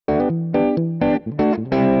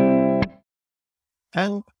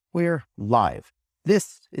And we're live.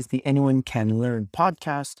 This is the Anyone Can Learn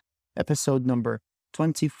podcast, episode number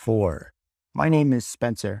 24. My name is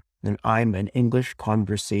Spencer, and I'm an English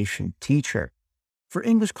conversation teacher. For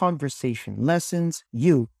English conversation lessons,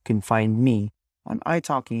 you can find me on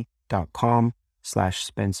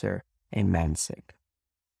italki.com/Spencer and Mansik.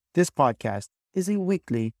 This podcast is a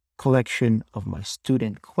weekly collection of my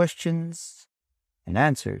student questions and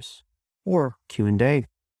answers, or Q&A.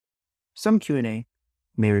 Some Q&A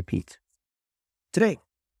may repeat. Today,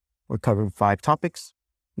 we're covering 5 topics.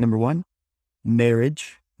 Number 1,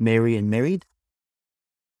 marriage, marry and married.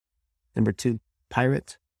 Number 2,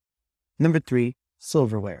 pirate. Number 3,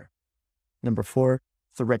 silverware. Number 4,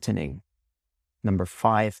 threatening. Number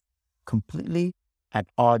 5, completely at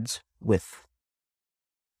odds with.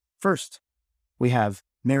 First, we have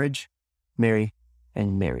marriage, marry,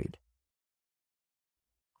 and married.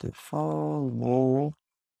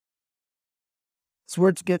 This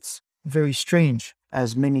word gets very strange,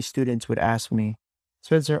 as many students would ask me,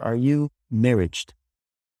 Spencer, are you married?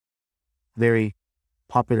 Very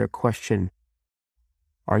popular question.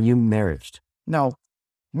 Are you married? Now,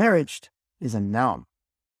 married is a noun.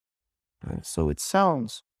 So it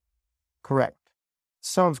sounds correct.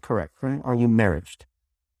 Sounds correct, right? Are you married?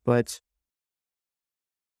 But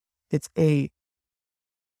it's a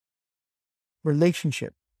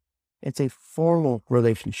relationship. It's a formal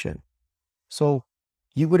relationship. So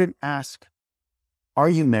you wouldn't ask, are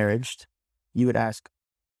you married? You would ask,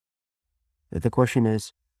 the question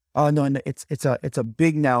is, no, it's a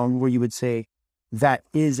big noun where you would say, that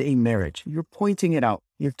is a marriage. You're pointing it out.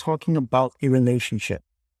 You're talking about a relationship.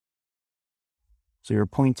 So you're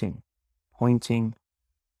pointing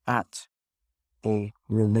at a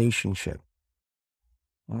relationship.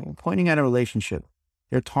 Right? You're pointing at a relationship.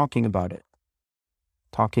 You're talking about it.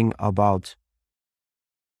 Talking about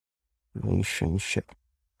relationship.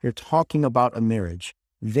 You're talking about a marriage.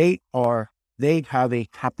 They have a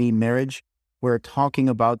happy marriage. We're talking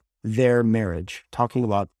about their marriage. Talking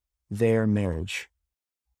about their marriage.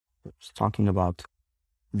 Talking about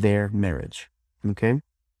their marriage. Okay?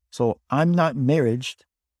 So I'm not married.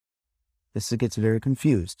 This gets very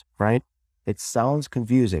confused, right? It sounds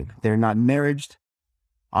confusing. They're not married.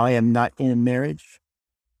 I am not in a marriage.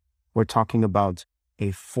 We're talking about a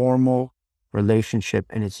formal relationship,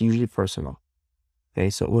 and it's usually personal. Okay,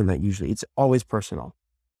 so well, not usually, it's always personal.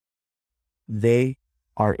 They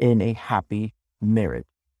are in a happy marriage.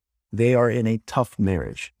 They are in a tough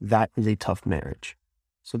marriage. That is a tough marriage.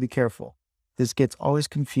 So be careful. This gets always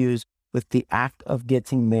confused with the act of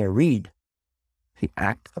getting married. The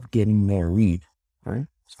act of getting married. Right?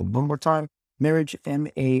 So one more time. Marriage,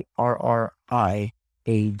 marriage.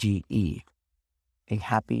 A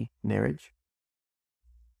happy marriage.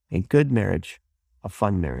 A good marriage. A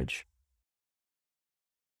fun marriage.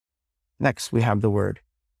 Next, we have the word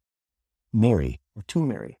marry or to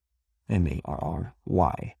marry. marry.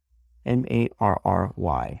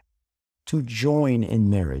 marry. To join in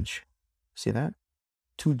marriage. See that?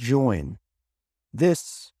 To join.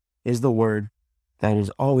 This is the word that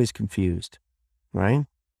is always confused, right?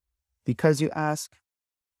 Because you ask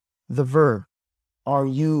the verb, are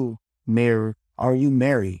you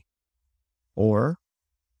married? Or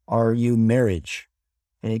are you marriage?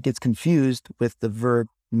 And it gets confused with the verb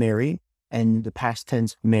marry and the past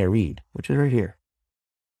tense married, which is right here.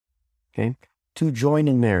 Okay? To join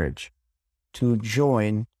in marriage. To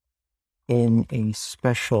join in a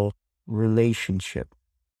special relationship.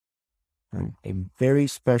 A very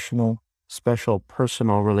special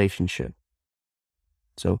personal relationship.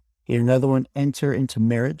 So here another one, enter into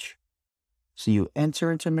marriage. So you enter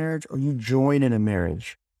into marriage or you join in a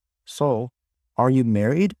marriage. So are you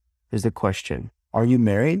married is the question. Are you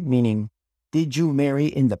married? Meaning, did you marry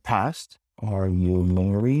in the past? Are you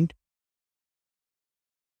married?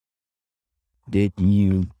 Did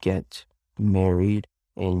you get married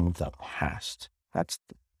in the past? That's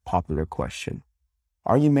the popular question.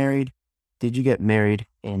 Are you married? Did you get married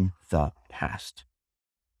in the past?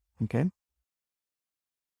 Okay.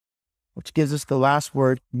 Which gives us the last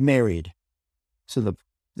word, married. So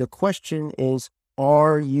the question is,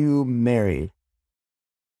 are you married?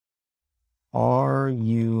 Are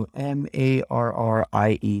you married?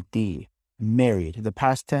 Married. The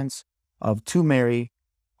past tense of to marry.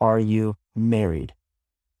 Are you married?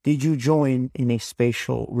 Did you join in a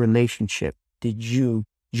spatial relationship? Did you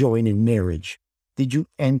join in marriage? Did you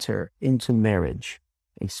enter into marriage?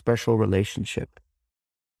 A special relationship.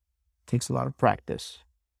 Takes a lot of practice.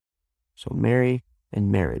 So marry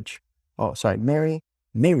and marriage. Marry,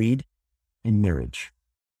 married, and marriage.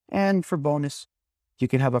 And for bonus, you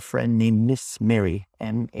can have a friend named Miss Mary,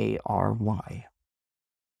 Mary.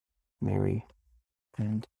 marry,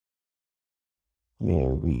 and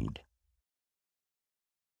married.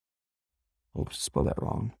 Oops, spell that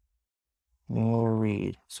wrong.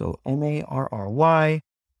 Married. So M-A-R-R-Y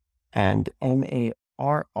and M-A-R-R-I-E-D.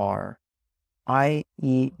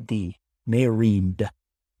 Married.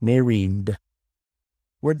 Married.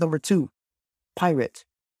 Word number 2, pirate.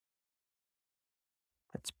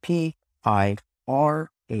 That's P-I-R-A-T-E.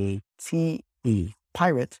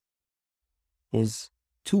 Pirate is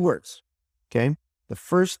 2 words. Okay? The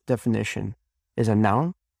first definition is a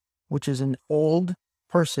noun, which is an old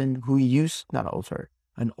person who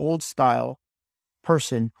an old style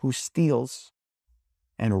person who steals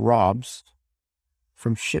and robs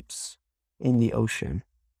from ships in the ocean.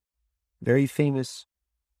 Very famous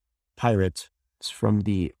pirate. It's from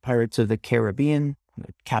the Pirates of the Caribbean,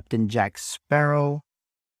 Captain Jack Sparrow.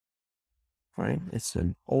 Right? It's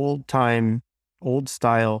an old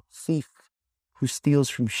style thief who steals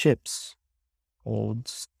from ships. Old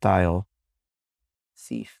style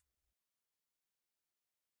thief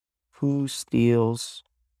who steals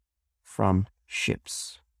from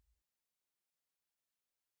ships.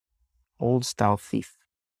 Old style thief.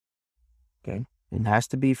 Okay? It has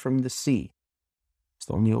to be from the sea. It's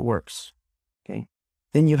the only way it works. Okay?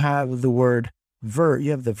 Then you have the word verb. You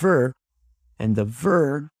have the verb, and the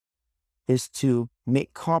verb is to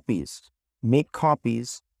make copies. Make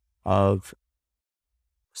copies of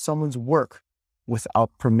someone's work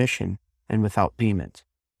without permission and without payment.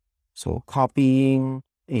 So copying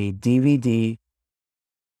a DVD,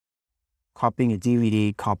 copying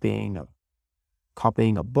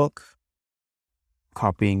a book,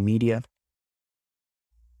 copying media.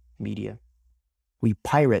 We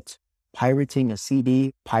pirating a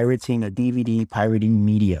CD, pirating a DVD, pirating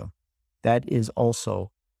media. That is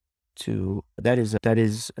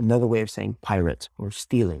another way of saying pirate or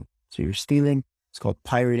stealing. So you're stealing, it's called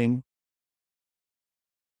pirating.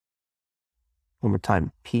 One more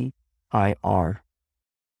time, P-I-R-A-T-E,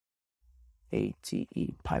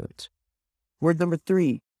 pirate. Word number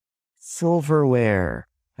 3, silverware.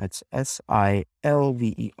 That's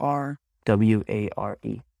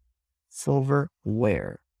S-I-L-V-E-R-W-A-R-E.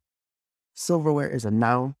 Silverware. Silverware is a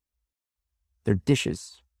noun. They're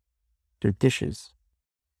dishes.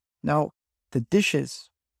 Now, the dishes,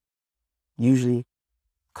 usually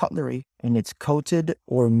cutlery, and it's coated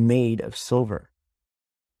or made of silver.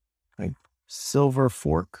 Like silver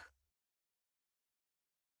fork,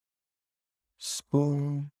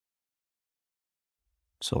 spoon.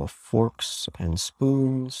 So forks and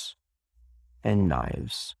spoons and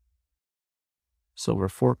knives. Silver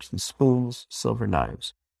forks and spoons, silver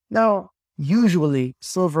knives. Now, usually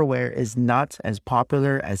silverware is not as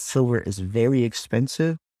popular as silver is very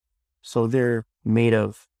expensive. So they're made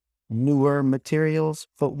of newer materials,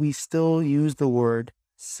 but we still use the word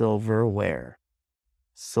silverware.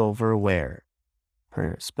 Silverware,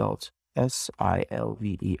 spelled S-I-L-V-E-R-W-A-R-E,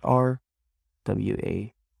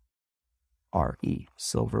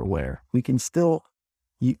 silverware. We can still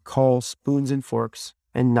call spoons and forks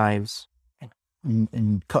and knives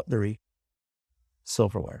and cutlery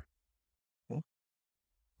silverware. Okay.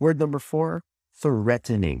 Word number 4,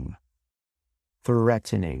 threatening.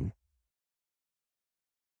 Threatening.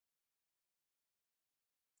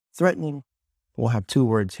 Threatening, we'll have 2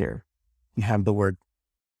 words here. You have the word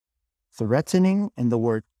threatening and the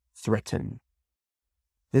word threaten.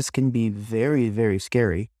 This can be very, very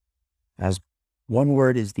scary, as one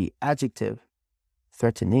word is the adjective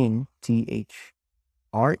threatening,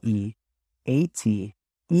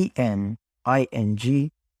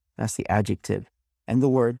 T-H-R-E-A-T-E-N-I-N-G. That's the adjective. And the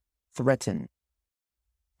word threaten,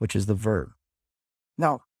 which is the verb.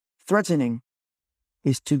 Now, threatening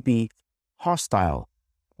is to be hostile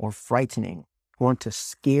or frightening. You want to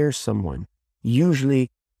scare someone, usually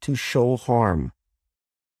to show harm.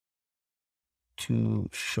 To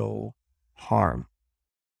show harm.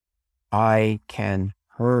 I can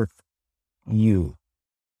hurt you.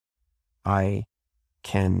 I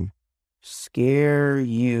can scare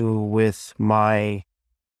you with my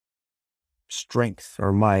strength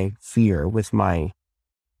or my fear, with my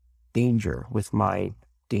danger,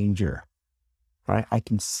 right? I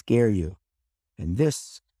can scare you. And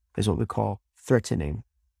this is what we call threatening.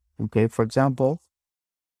 Okay, for example,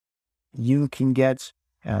 you can get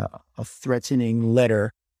a threatening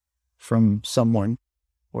letter from someone,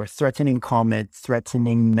 or a threatening comment,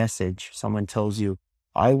 threatening message. Someone tells you,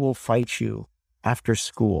 I will fight you after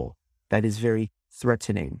school. That is very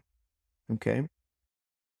threatening. Okay?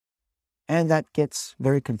 And that gets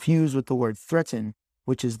very confused with the word threaten,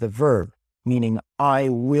 which is the verb, meaning I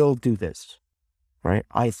will do this, right?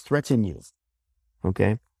 I threaten you.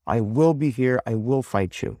 Okay? I will be here. I will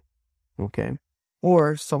fight you. Okay.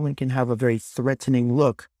 Or someone can have a very threatening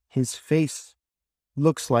look. His face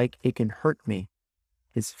looks like it can hurt me.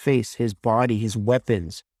 His face, his body, his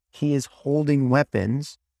weapons. He is holding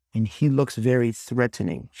weapons and he looks very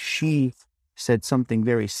threatening. She said something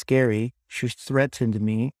very scary. She threatened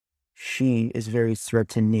me. She is very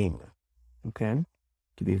threatening. Okay.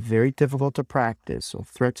 It can be very difficult to practice. So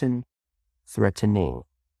threaten, threatening.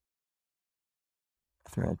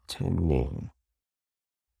 Threatening.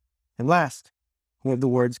 And last, we have the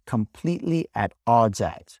words completely at odds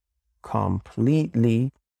at.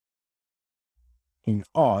 Completely in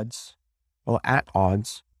odds or at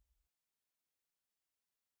odds.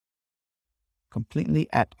 Completely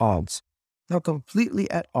at odds. Now, completely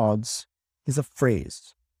at odds is a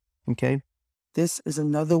phrase. Okay. This is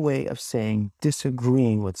another way of saying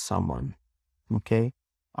disagreeing with someone. Okay.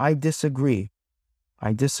 I disagree.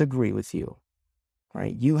 I disagree with you.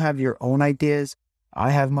 Right? You have your own ideas.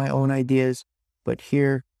 I have my own ideas. But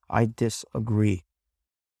here, I disagree.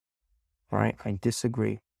 All right? I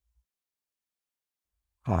disagree.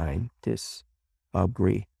 I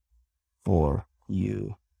disagree. Or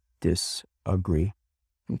you disagree.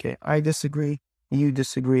 Okay? I disagree. You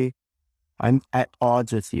disagree. I'm at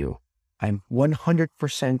odds with you. I'm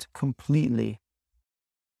 100% completely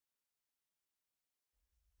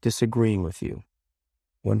disagreeing with you.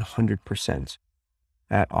 100%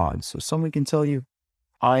 at odds. So someone can tell you,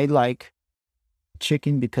 I like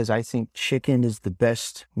chicken because I think chicken is the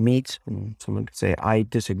best meat. And someone could say, I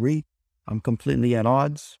disagree. I'm completely at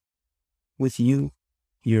odds with you.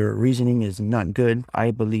 Your reasoning is not good.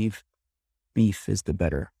 I believe beef is the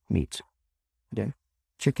better meat. Okay?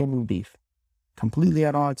 Chicken and beef. Completely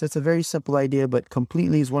at odds. That's a very simple idea, but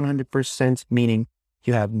completely is 100%, meaning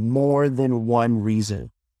you have more than one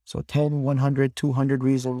reason. So 10, 100, 200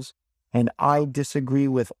 reasons. And I disagree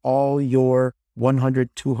with all your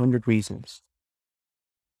 100, 200 reasons.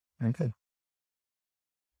 Okay.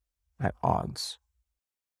 At odds.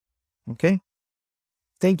 Okay.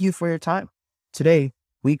 Thank you for your time. Today,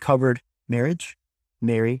 we covered marriage,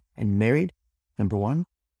 marry, and married. Number one,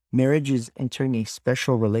 marriage is entering a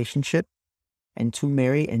special relationship. And to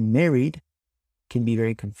marry and married can be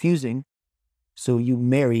very confusing. So you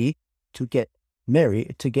marry to get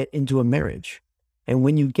married, to get into a marriage. And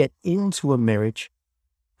when you get into a marriage,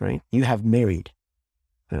 right, you have married.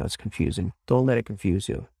 That's confusing. Don't let it confuse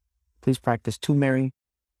you. Please practice to marry,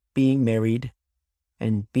 being married,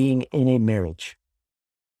 and being in a marriage.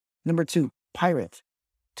 Number two, pirate.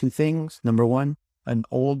 Two things. Number one, an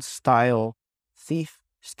old style thief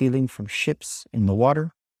stealing from ships in the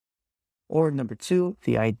water. Or number two,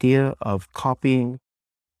 the idea of copying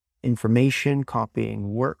information,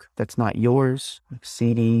 copying work that's not yours, like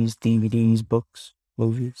CDs, DVDs, books,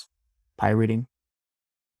 movies, pirating.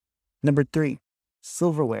 Number three,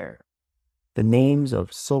 silverware. The names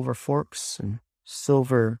of silver forks and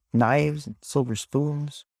silver knives and silver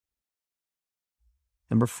spoons.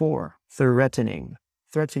 Number four, threatening.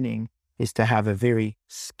 Threatening is to have a very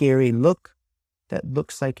scary look that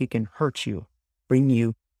looks like it can hurt you, bring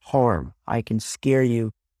you harm. I can scare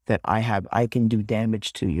you that I can do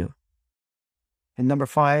damage to you. And number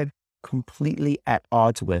five, completely at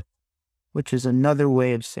odds with, which is another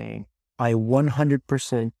way of saying I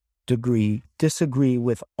 100% disagree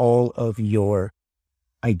with all of your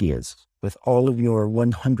ideas, with all of your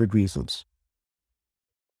 100 reasons.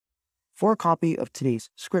 For a copy of today's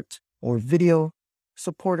script or video,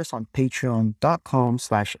 support us on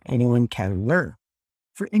patreon.com/anyonecanlearn.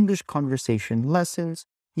 For English conversation lessons,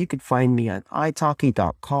 you can find me at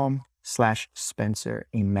italki.com/Spencer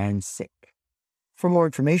Emansik. For more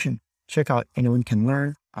information, check out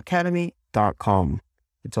anyonecanlearnacademy.com.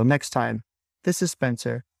 Until next time, this is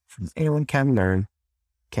Spencer from Anyone Can Learn.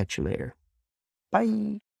 Catch you later.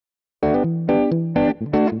 Bye.